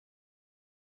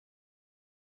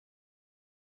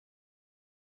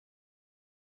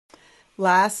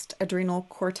Last adrenal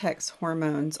cortex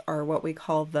hormones are what we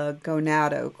call the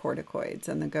gonadocorticoids,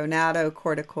 and the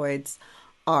gonadocorticoids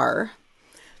are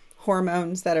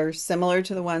hormones that are similar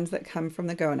to the ones that come from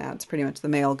the gonads, pretty much the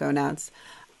male gonads,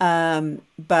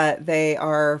 but they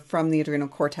are from the adrenal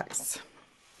cortex.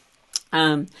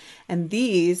 And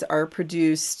these are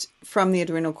produced from the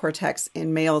adrenal cortex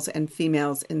in males and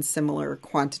females in similar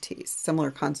quantities,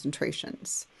 similar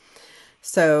concentrations.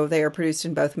 So they are produced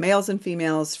in both males and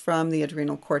females from the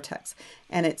adrenal cortex.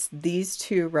 And it's these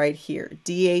two right here,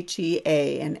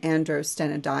 DHEA and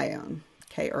androstenedione,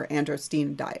 okay, or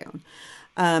androstenedione.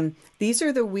 These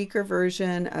are the weaker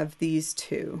version of these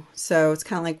two. So it's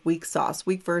kind of like weak sauce,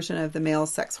 weak version of the male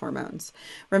sex hormones.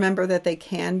 Remember that they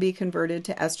can be converted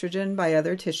to estrogen by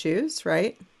other tissues,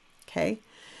 right? Okay.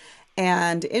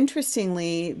 And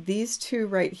interestingly, these two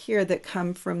right here that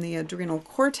come from the adrenal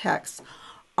cortex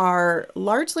are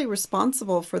largely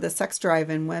responsible for the sex drive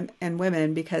in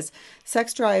women, because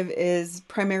sex drive is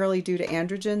primarily due to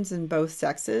androgens in both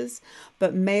sexes,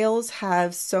 but males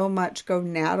have so much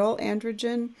gonadal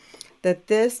androgen that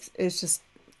this is just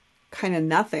kind of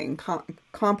nothing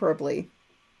comparably.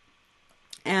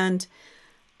 And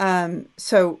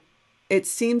so it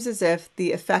seems as if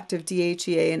the effect of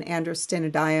DHEA and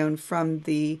androstenedione from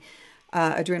the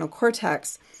adrenal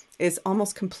cortex is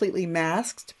almost completely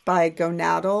masked by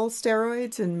gonadal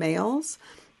steroids in males,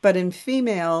 but in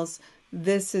females,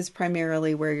 this is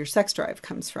primarily where your sex drive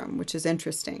comes from, which is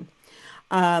interesting.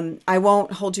 I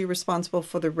won't hold you responsible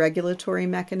for the regulatory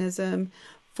mechanism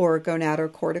for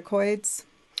gonadocorticoids.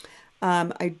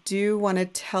 I do want to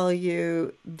tell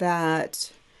you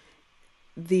that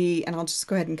and I'll just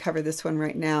go ahead and cover this one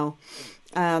right now,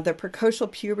 the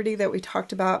precocial puberty that we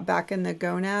talked about back in the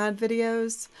gonad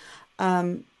videos,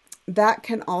 that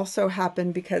can also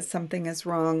happen because something is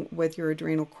wrong with your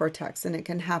adrenal cortex, and it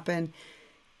can happen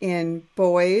in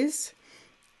boys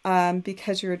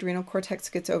because your adrenal cortex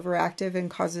gets overactive and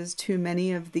causes too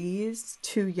many of these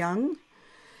too young.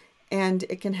 And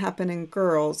it can happen in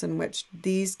girls, in which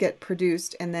these get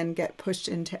produced and then get pushed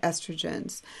into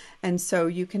estrogens. And so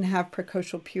you can have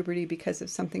precocial puberty because of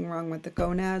something wrong with the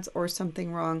gonads or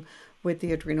something wrong with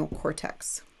the adrenal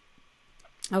cortex.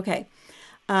 Okay.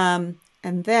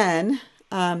 And then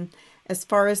as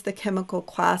far as the chemical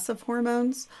class of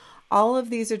hormones, all of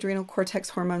these adrenal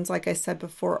cortex hormones, like I said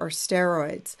before, are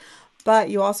steroids.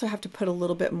 But you also have to put a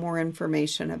little bit more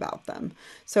information about them.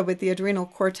 So with the adrenal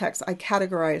cortex, I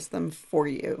categorize them for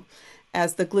you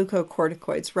as the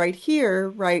glucocorticoids. Right here,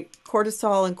 right,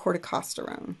 cortisol and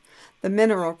corticosterone. The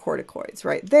mineralocorticoids,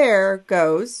 right there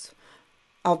goes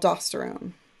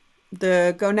aldosterone.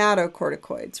 The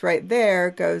gonadocorticoids, right there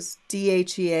goes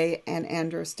DHEA and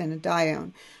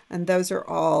androstenedione. And those are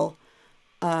all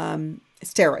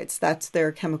steroids. That's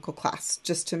their chemical class,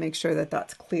 just to make sure that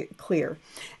that's clear.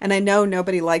 And I know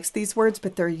nobody likes these words,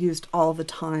 but they're used all the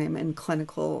time in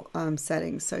clinical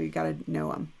settings, so you got to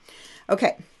know them.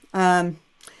 Okay.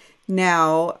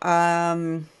 Now,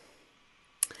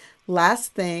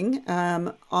 last thing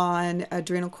on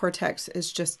adrenal cortex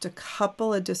is just a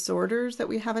couple of disorders that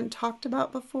we haven't talked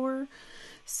about before.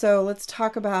 So let's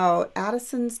talk about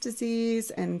Addison's disease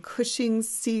and Cushing's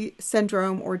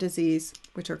syndrome or disease,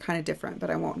 which are kind of different, but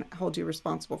I won't hold you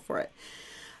responsible for it.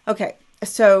 Okay,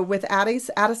 so with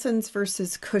Addison's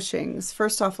versus Cushing's,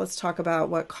 first off, let's talk about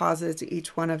what causes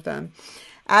each one of them.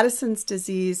 Addison's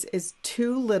disease is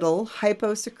too little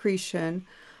hyposecretion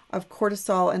of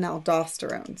cortisol and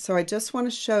aldosterone. So I just want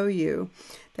to show you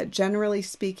that generally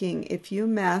speaking, if you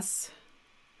mess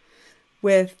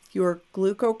with your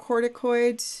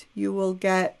glucocorticoids, you will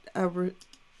get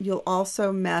you'll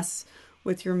also mess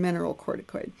with your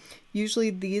mineralocorticoid. Usually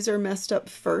these are messed up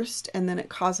first, and then it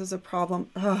causes a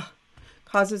problem.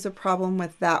 Causes a problem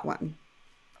with that one.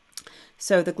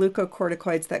 So the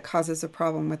glucocorticoids, that causes a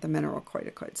problem with the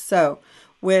mineralocorticoids. So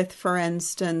with, for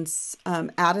instance,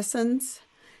 Addison's,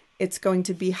 it's going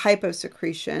to be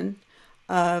hyposecretion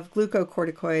of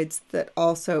glucocorticoids that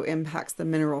also impacts the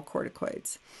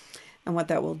mineralocorticoids. And what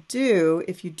that will do,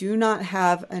 if you do not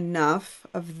have enough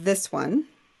of this one,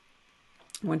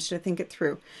 I want you to think it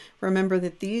through. Remember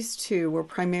that these two were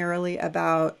primarily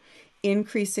about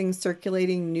increasing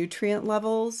circulating nutrient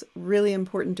levels, really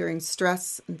important during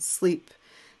stress and sleep,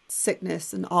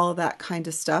 sickness, and all of that kind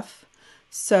of stuff.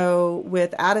 So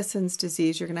with Addison's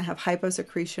disease, you're going to have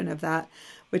hyposecretion of that,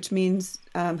 which means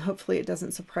hopefully it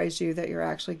doesn't surprise you that you're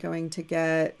actually going to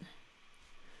get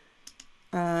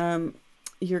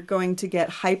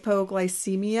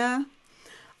hypoglycemia.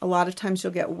 A lot of times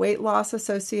you'll get weight loss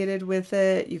associated with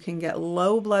it. You can get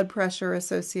low blood pressure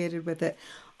associated with it.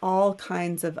 all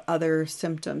kinds of other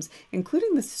symptoms,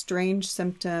 including the strange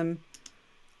symptom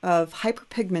of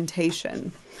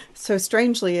hyperpigmentation. So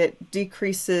strangely, it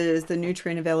decreases the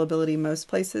nutrient availability most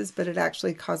places, but it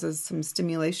actually causes some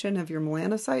stimulation of your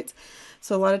melanocytes.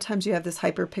 So a lot of times you have this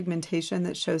hyperpigmentation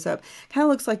that shows up. Kind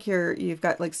of looks like you've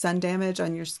got like sun damage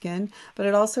on your skin, but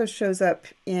it also shows up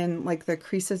in like the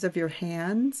creases of your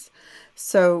hands.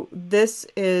 So this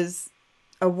is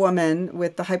a woman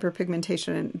with the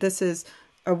hyperpigmentation. This is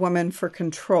a woman for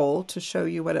control to show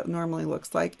you what it normally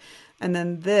looks like. And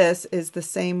then this is the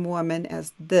same woman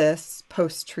as this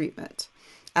post-treatment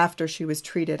after she was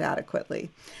treated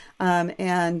adequately.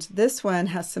 And this one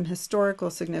has some historical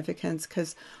significance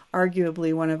because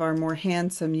arguably one of our more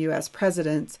handsome U.S.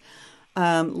 presidents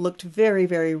looked very,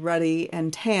 very ruddy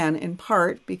and tan, in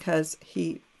part because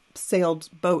he sailed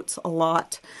boats a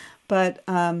lot, but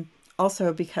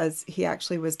also because he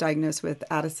actually was diagnosed with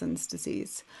Addisons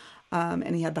disease.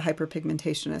 And he had the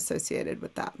hyperpigmentation associated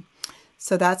with that.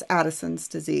 So that's Addison's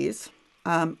disease,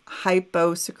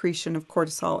 hyposecretion of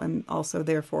cortisol, and also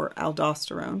therefore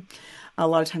aldosterone. A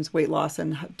lot of times weight loss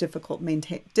and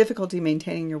difficulty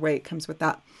maintaining your weight comes with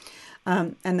that.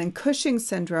 And then Cushing's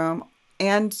syndrome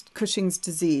and Cushing's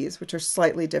disease, which are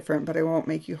slightly different, but I won't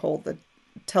make you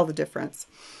tell the difference,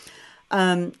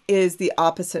 is the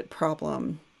opposite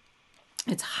problem.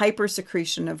 It's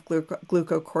hypersecretion of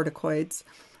glucocorticoids,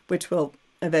 which will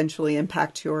eventually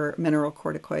impact your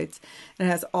mineralocorticoids. And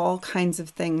it has all kinds of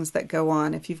things that go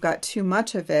on. If you've got too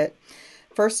much of it,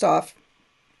 first off,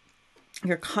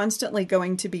 you're constantly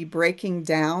going to be breaking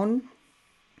down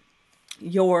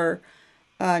your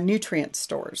nutrient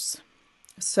stores.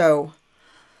 So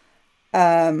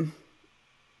breaking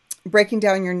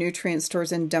down your nutrient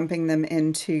stores and dumping them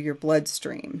into your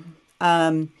bloodstream.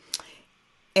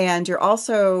 And you're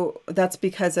also, that's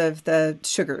because of the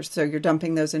sugars. So you're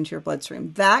dumping those into your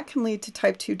bloodstream. That can lead to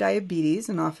type 2 diabetes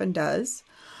and often does.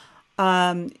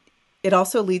 It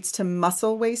also leads to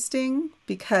muscle wasting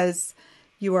because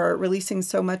you are releasing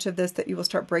so much of this that you will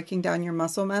start breaking down your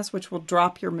muscle mass, which will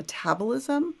drop your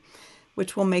metabolism,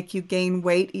 which will make you gain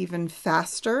weight even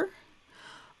faster.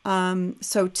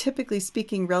 So typically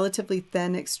speaking, relatively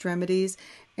thin extremities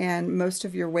and most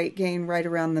of your weight gain right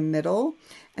around the middle.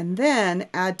 And then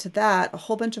add to that a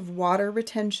whole bunch of water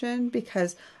retention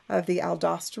because of the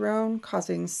aldosterone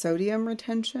causing sodium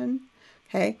retention,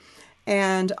 okay?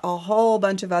 And a whole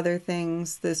bunch of other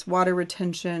things. This water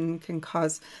retention can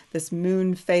cause this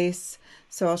moon face.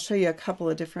 So I'll show you a couple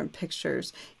of different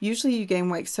pictures. Usually you gain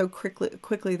weight so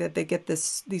quickly that they get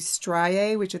these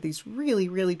striae, which are these really,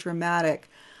 really dramatic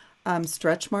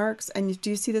stretch marks. And do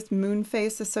you see this moon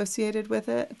face associated with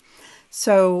it?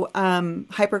 So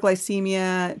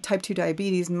hyperglycemia, type 2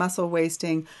 diabetes, muscle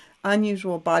wasting,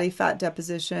 unusual body fat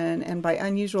deposition. And by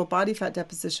unusual body fat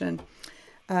deposition,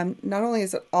 not only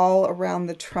is it all around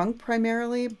the trunk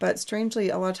primarily, but strangely,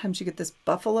 a lot of times you get this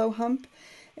buffalo hump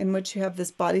in which you have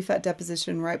this body fat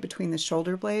deposition right between the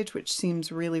shoulder blades, which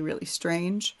seems really, really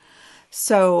strange.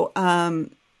 So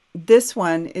this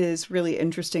one is really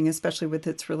interesting, especially with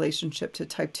its relationship to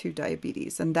type 2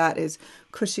 diabetes, and that is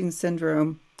Cushing's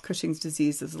syndrome. Cushing's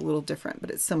disease is a little different, but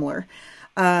it's similar.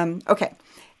 Okay.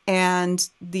 And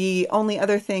the only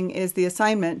other thing is the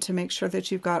assignment to make sure that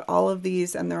you've got all of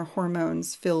these and their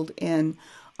hormones filled in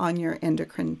on your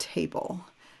endocrine table.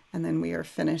 And then we are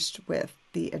finished with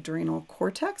the adrenal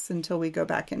cortex until we go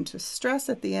back into stress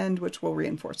at the end, which will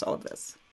reinforce all of this.